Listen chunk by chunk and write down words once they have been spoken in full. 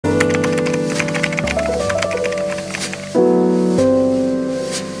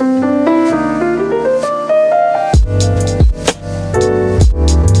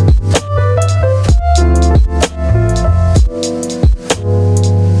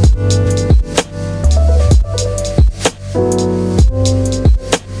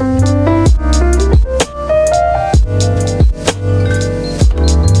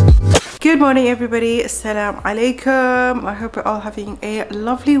morning everybody, assalamu alaikum. I hope you're all having a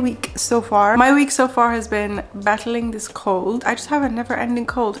lovely week so far. My week so far has been battling this cold. I just have a never-ending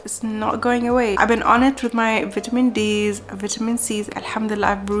cold. It's not going away. I've been on it with my vitamin D's, vitamin C's. Alhamdulillah,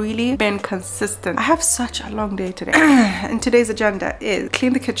 I've really been consistent. I have such a long day today. And today's agenda is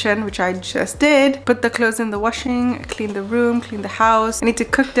clean the kitchen, which I just did, put the clothes in the washing, clean the room, clean the house. I need to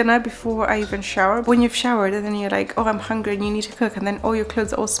cook dinner before I even shower. When you've showered and then you're like, oh, I'm hungry and you need to cook, and then all your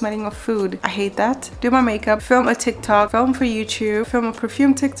clothes are all smelling of food. I hate that. Do my makeup, film a TikTok, film for YouTube, film a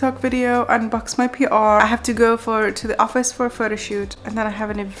perfume TikTok video, unbox my PR. I have to go to the office for a photo shoot, and then I have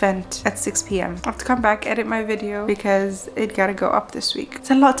an event at 6 p.m. I have to come back, edit my video because it gotta go up this week.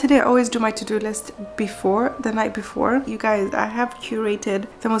 It's a lot today. I always do my to-do list before, the night before. You guys, I have curated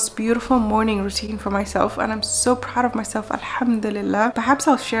the most beautiful morning routine for myself and I'm so proud of myself, alhamdulillah. Perhaps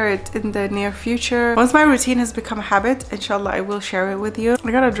I'll share it in the near future. Once my routine has become a habit, inshallah, I will share it with you.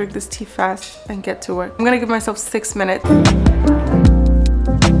 I gotta drink this tea fast and get to work. I'm gonna give myself 6 minutes.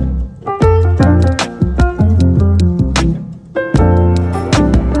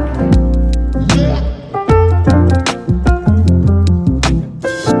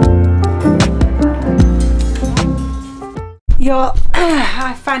 Yo,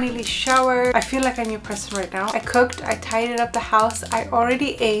 I finally showered. I feel like a new person right now. I cooked, I tidied up the house, I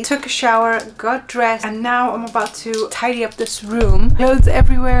already ate, took a shower, got dressed, and now I'm about to tidy up this room. Clothes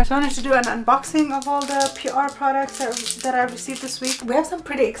everywhere. So I wanted to do an unboxing of all the PR products that I received this week. We have some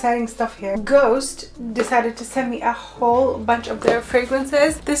pretty exciting stuff here. Ghost decided to send me a whole bunch of their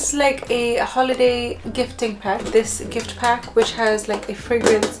fragrances. This is like a holiday gifting pack. This gift pack, which has like a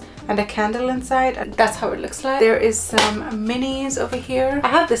fragrance and a candle inside, and that's how it looks like. There is some minis over here. I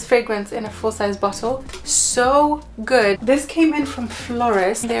have this fragrance in a full-size bottle. So good. This came in from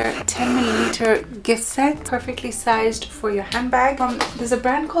Florist. They're 10ml gift set, perfectly sized for your handbag. There's a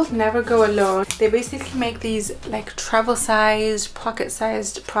brand called Never Go Alone. They basically make these like travel-sized,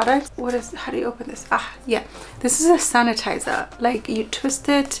 pocket-sized products. How do you open this? Ah, yeah. This is a sanitizer. Like you twist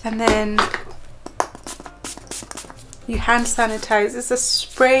it and then you hand sanitize. It's a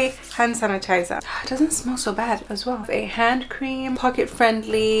spray hand sanitizer. It doesn't smell so bad as well. A hand cream, pocket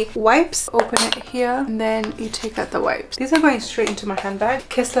friendly. Wipes, open it here and then you take out the wipes. These are going straight into my handbag.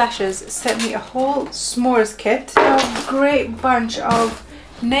 Kiss Lashes sent me a whole s'mores kit. A great bunch of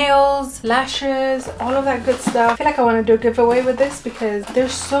nails, lashes, all of that good stuff. I feel like I want to do a giveaway with this because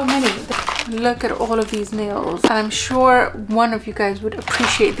there's so many. Look at all of these nails, and I'm sure one of you guys would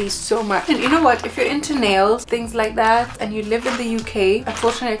appreciate these so much. And you know what, if you're into nails, things like that, and you live in the UK,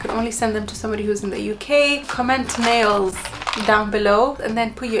 unfortunately I could only send them to somebody who's in the UK. Comment nails down below and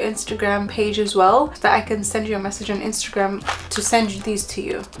then put your Instagram page as well, so that I can send you a message on Instagram to send these to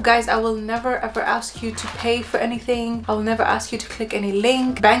you. Guys, I will never ever ask you to pay for anything. I will never ask you to click any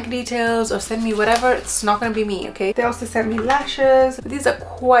link, bank details, or send me whatever. It's not gonna be me, okay? They also sent me lashes. These are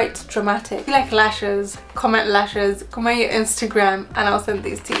quite dramatic. If you like lashes, comment your Instagram and I'll send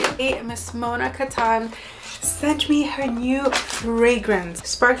these to you. Hey, Miss Mona Katan sent me her new fragrance,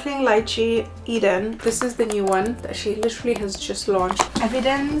 Sparkling Lychee Eden. This is the new one that she literally has just launched.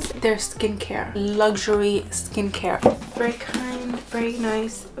 Evidence, their skincare, luxury skincare. Very kind, very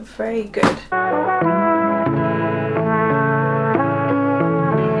nice, very good.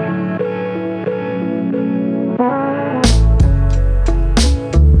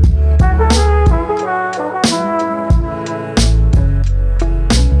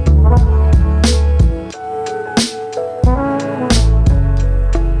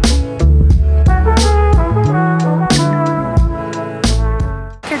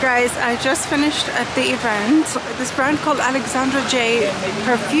 I just finished at the event. This brand called Alexandra J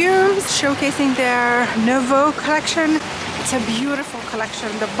Perfumes, showcasing their Nouveau collection. It's a beautiful collection.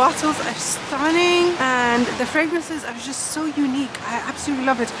 The bottles are stunning and the fragrances are just so unique. I absolutely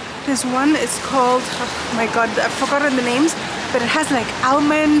love it. There's one, it's called, oh my god, I've forgotten the names, but it has like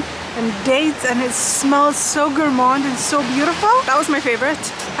almond and dates and it smells so gourmand and so beautiful. That was my favorite.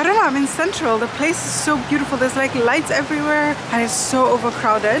 I don't know, I'm in Central. The place is so beautiful. There's like lights everywhere and it's so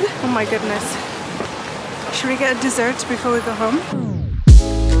overcrowded. Oh my goodness. Should we get a dessert before we go home?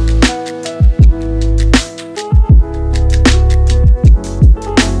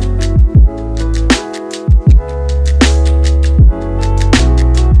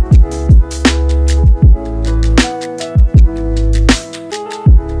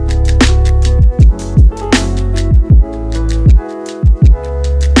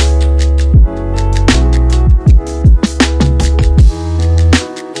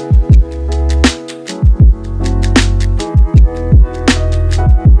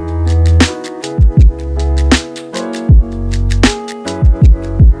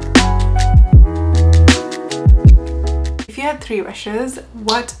 3 wishes,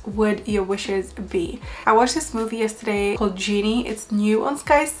 what would your wishes be? I watched this movie yesterday called Genie. It's new on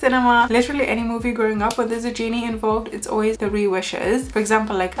Sky Cinema. Literally any movie growing up when there's a genie involved, it's always 3 wishes. For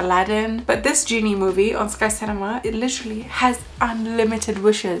example, like Aladdin. But this Genie movie on Sky Cinema, it literally has unlimited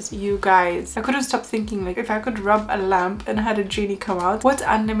wishes, you guys. I couldn't stop thinking, like, if I could rub a lamp and had a genie come out, what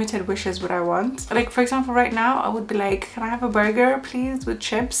unlimited wishes would I want? Like, for example, right now I would be like, can I have a burger please with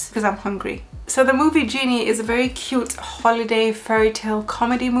chips, because I'm hungry. So the movie Genie is a very cute holiday fairy tale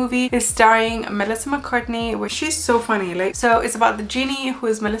comedy movie. It's starring Melissa McCartney, where she's so funny. Like, so it's about the genie, who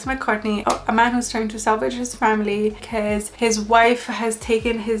is Melissa McCartney, a man who's trying to salvage his family because his wife has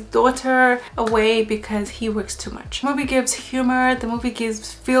taken his daughter away because he works too much. The movie gives humor, the movie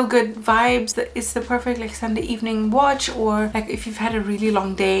gives feel-good vibes. It's the perfect like Sunday evening watch, or like if you've had a really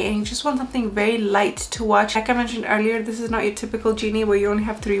long day and you just want something very light to watch. Like I mentioned earlier, this is not your typical genie where you only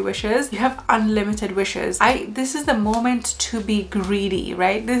have 3 wishes. You have unlimited wishes. This is the moment to be greedy,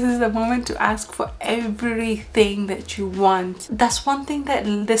 right? This is the moment to ask for everything that you want. That's one thing that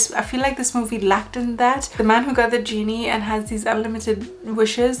I feel like this movie lacked in that. The man who got the genie and has these unlimited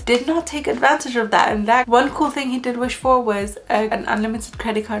wishes did not take advantage of that. And that one cool thing he did wish for was an unlimited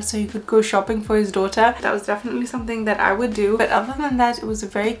credit card so he could go shopping for his daughter. That was definitely something that I would do. But other than that, it was a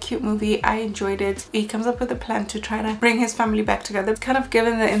very cute movie. I enjoyed it. He comes up with a plan to try to bring his family back together. It's kind of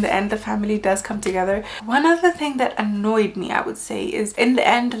given that in the end the family does come together. One other thing that annoyed me, I would say, is in the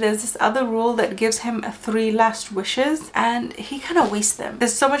end there's this other rule that gives him 3 last wishes and he kind of wastes them.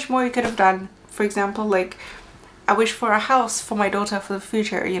 There's so much more he could have done. For example, like, I wish for a house for my daughter for the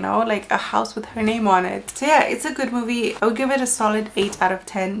future, you know, like a house with her name on it. So yeah, it's a good movie. I would give it a solid 8 out of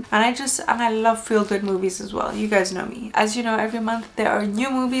 10. And I love feel-good movies as well. You guys know me. As you know, every month there are new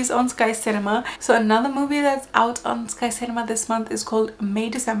movies on Sky Cinema. So another movie that's out on Sky Cinema this month is called May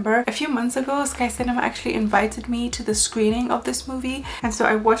December. A few months ago, Sky Cinema actually invited me to the screening of this movie. And so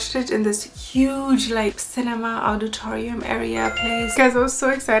I watched it in this huge like cinema auditorium area place. Guys, I was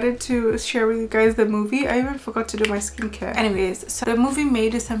so excited to share with you guys the movie. I even forgot to do my skincare. Anyways, so the movie May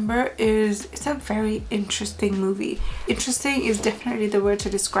December it's a very interesting movie. Interesting is definitely the word to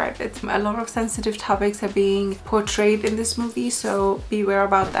describe it. A lot of sensitive topics are being portrayed in this movie, so beware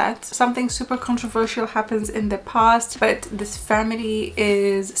about that. Something super controversial happens in the past, but this family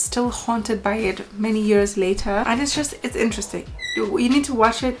is still haunted by it many years later, and it's interesting. You need to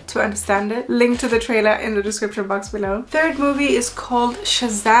watch it to understand it. Link to the trailer in the description box below. Third movie is called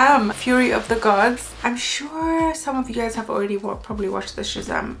Shazam! Fury of the Gods. I'm sure some of you guys have already probably watched the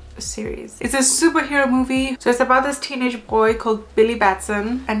Shazam series. It's a superhero movie. So it's about this teenage boy called Billy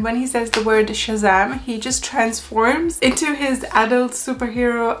Batson, and when he says the word Shazam, he just transforms into his adult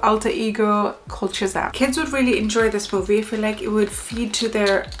superhero alter ego called Shazam. Kids would really enjoy this movie. I feel like it would feed to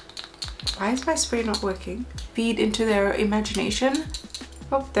their... Why is my spray not working? Feed into their imagination.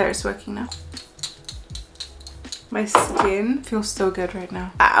 Oh, there, it's working now. My skin feels so good right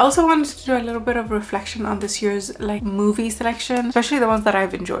now. I also wanted to do a little bit of reflection on this year's like movie selection, especially the ones that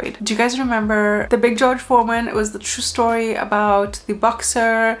I've enjoyed. Do you guys remember The Big George Foreman? It was the true story about the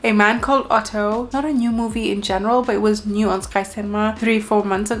boxer, A Man Called Otto. Not a new movie in general, but it was new on Sky Cinema 3-4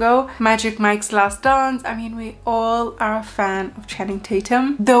 months ago. Magic Mike's Last Dance. I mean, we all are a fan of Channing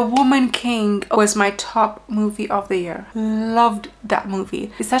Tatum. The Woman King was my top movie of the year. Loved that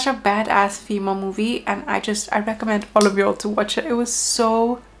movie. It's such a badass female movie, and I recommend all of y'all to watch it. It was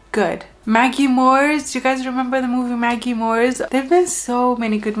so good. Maggie Moore's. Do you guys remember the movie Maggie Moore's? There have been so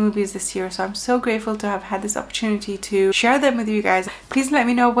many good movies this year, so I'm so grateful to have had this opportunity to share them with you guys. Please let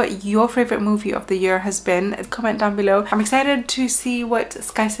me know what your favorite movie of the year has been. Comment down below. I'm excited to see what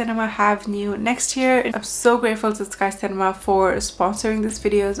Sky Cinema have new next year. I'm so grateful to Sky Cinema for sponsoring this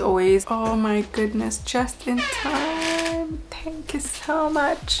video as always. Oh my goodness, just in time. Thank you so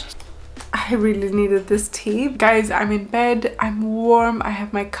much. I really needed this tea. Guys, I'm in bed, I'm warm, I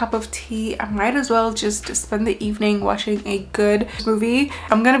have my cup of tea. I might as well just spend the evening watching a good movie.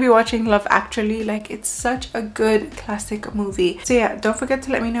 I'm gonna be watching Love Actually. Like, it's such a good classic movie. So yeah, don't forget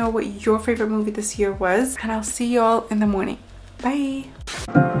to let me know what your favorite movie this year was, and I'll see you all in the morning. Bye!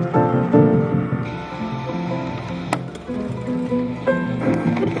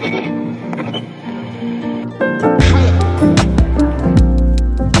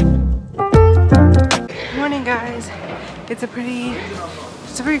 Guys, it's a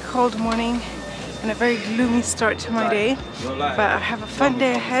very cold morning and a very gloomy start to my day, but I have a fun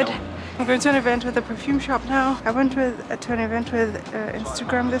day ahead. I'm going to an event with a perfume shop now. I went to an event with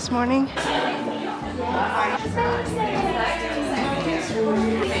Instagram this morning.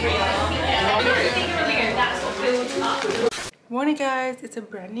 Morning guys, it's a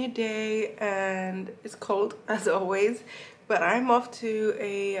brand new day and it's cold as always, but I'm off to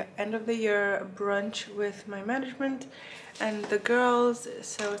a end of the year brunch with my management and the girls,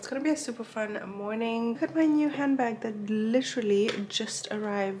 so it's gonna be a super fun morning. Look at my new handbag that literally just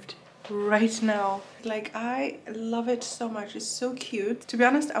arrived right now. Like, I love it so much. It's so cute. To be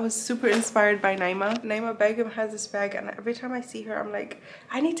honest, I was super inspired by Naima Begum has this bag, and every time I see her I'm like,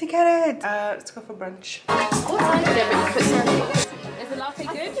 I need to get it. Let's go for brunch. Is the latte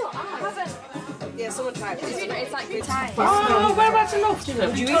good? Yeah, someone tried it. It's like good time. Oh, whereabouts in North? Do you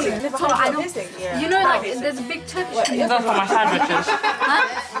eat it? You know, like there's a big Turkish. That's for my sandwiches.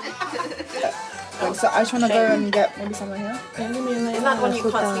 So I just want to go and get maybe somewhere here. Isn't that the one you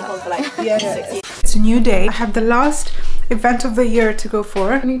can't sleep on for like 6 years? It's a new day. I have the last event of the year to go for.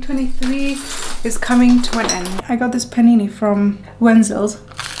 2023 is coming to an end. I got this panini from Wenzel's.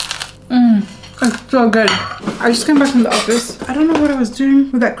 It's so good. I just came back from the office. I don't know what I was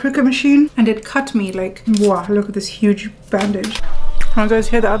doing with that cricket machine, and it cut me like, wow, look at this huge bandage. You guys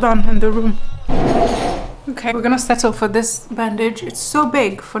hear the adhan in the room. Okay, we're gonna settle for this bandage. It's so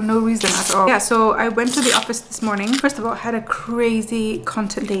big for no reason at all. Yeah, so I went to the office this morning. First of all, I had a crazy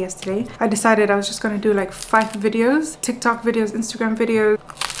content day yesterday. I decided I was just gonna do like 5 videos, TikTok videos, Instagram videos.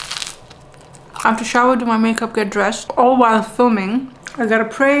 I have to shower, do my makeup, get dressed, all while filming. I gotta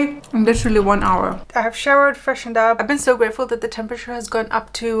pray in literally 1 hour. I have showered, freshened up. I've been so grateful that the temperature has gone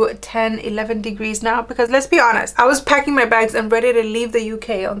up to 10-11 degrees now, because let's be honest, I was packing my bags and ready to leave the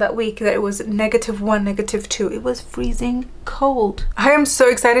UK on that week that it was -1, -2. It was freezing cold. I am so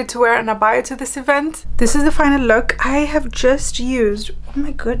excited to wear an abaya to this event. This is the final look. I have just used, oh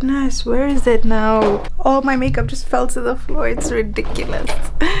my goodness, where is it now? All my makeup just fell to the floor. It's ridiculous.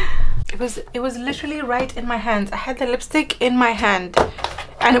 It was literally right in my hands. I had the lipstick in my hand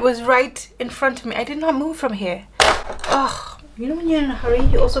and it was right in front of me. I did not move from here. Oh, you know when you're in a hurry,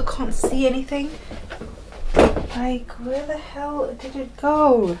 you also can't see anything. Like, where the hell did it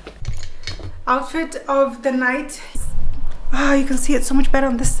go? Outfit of the night. Oh, you can see it so much better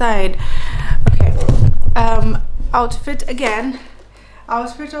on this side. Okay. Outfit again.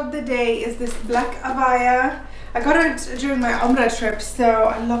 Outfit of the day is this black abaya. I got it during my Umrah trip, so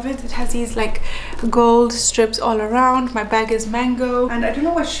I love it. It has these like gold strips all around. My bag is mango, and I don't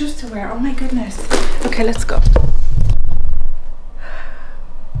know what shoes to wear. Oh my goodness. Okay, let's go.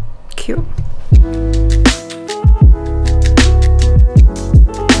 Cute.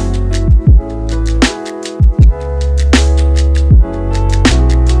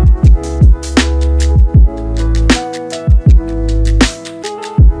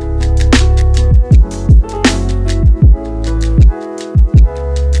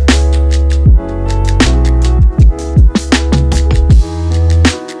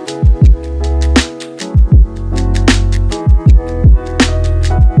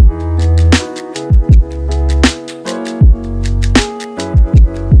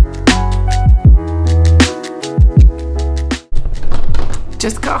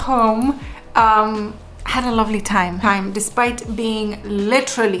 Just got home. Had a lovely time despite being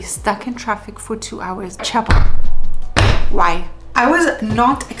literally stuck in traffic for 2 hours. Chapel. Why? I was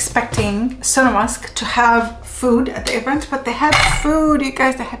not expecting Sonomask to have food at the event, but they had food, you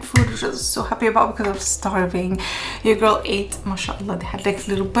guys. They had food, which I was so happy about because I was starving. Your girl ate, mashallah. They had like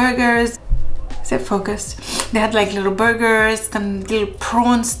little burgers. Is it focused? They had like little burgers, some little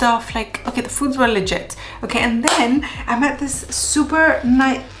prawn stuff. Like, okay, the foods were legit. Okay, and then I met this super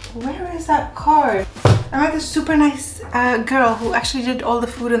nice, where is that card? I met this super nice girl who actually did all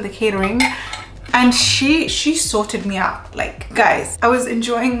the food and the catering, and she sorted me out. Like, guys, I was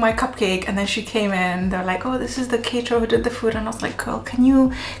enjoying my cupcake, and then she came in. They're like, oh, this is the caterer who did the food, and I was like, girl, can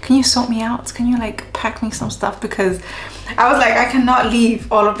you sort me out? Can you like pack me some stuff? Because I was like, I cannot leave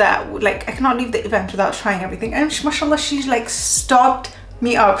all of that. Like, I cannot leave the event without trying everything. And mashallah, she like stocked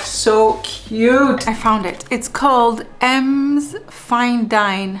me up. So cute. I found it. It's called M's Fine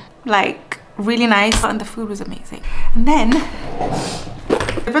Dine. Like, really nice, and the food was amazing. And then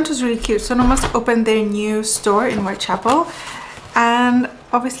the event was really cute. Sonomask opened their new store in Whitechapel, and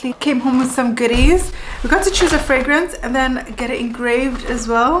obviously came home with some goodies. We got to choose a fragrance and then get it engraved as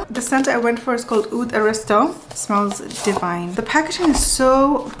well. The scent I went for is called Oud Aristo. Smells divine. The packaging is so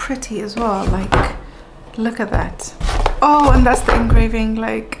pretty as well. Like, look at that. Oh, and that's the engraving.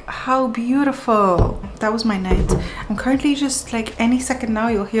 Like, how beautiful. That was my night. I'm currently just like, any second now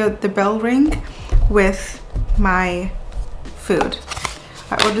you'll hear the bell ring with my food.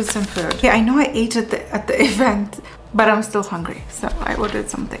 I ordered some food. Yeah, I know I ate at the event, but I'm still hungry, so I ordered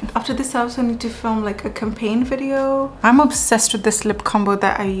something. After this, I also need to film like a campaign video. I'm obsessed with this lip combo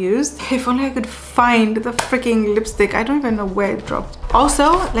that I used. If only I could find the freaking lipstick. I don't even know where it dropped. Also,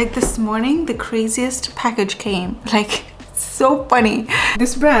 like this morning, the craziest package came. Like, so funny.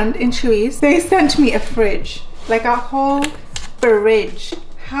 This brand in Chewy's, they sent me a fridge, like a whole fridge.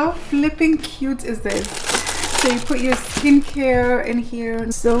 How flipping cute is this? So you put your skincare in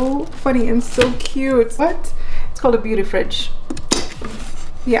here. So funny and so cute. What? It's called a beauty fridge.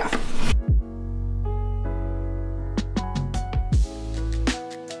 Yeah.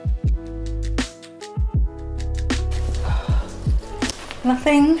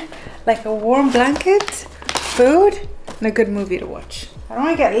 Nothing like a warm blanket, food, and a good movie to watch. I don't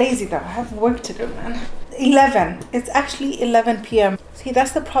want to get lazy though. I have work to do, man. 11. It's actually 11 p.m. See,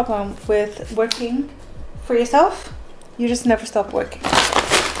 that's the problem with working for yourself. You just never stop working.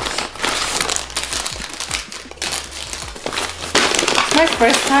 It's my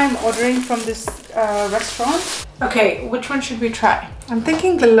first time ordering from this restaurant. Okay, which one should we try? I'm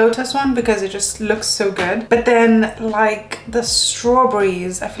thinking the lotus one because it just looks so good. But then like the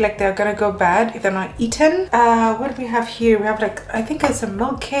strawberries, I feel like they're gonna go bad if they're not eaten. What do we have here? We have like, I think it's a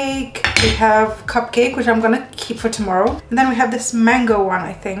milk cake. We have cupcake, which I'm gonna keep for tomorrow. And then we have this mango one,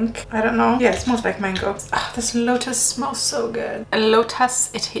 I think. I don't know. Yeah, it smells like mango. Oh, this lotus smells so good. A lotus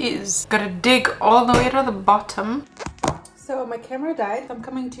it is. Gotta dig all the way to the bottom. So my camera died. I'm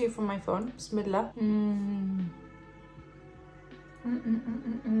coming to you from my phone. Bismillah.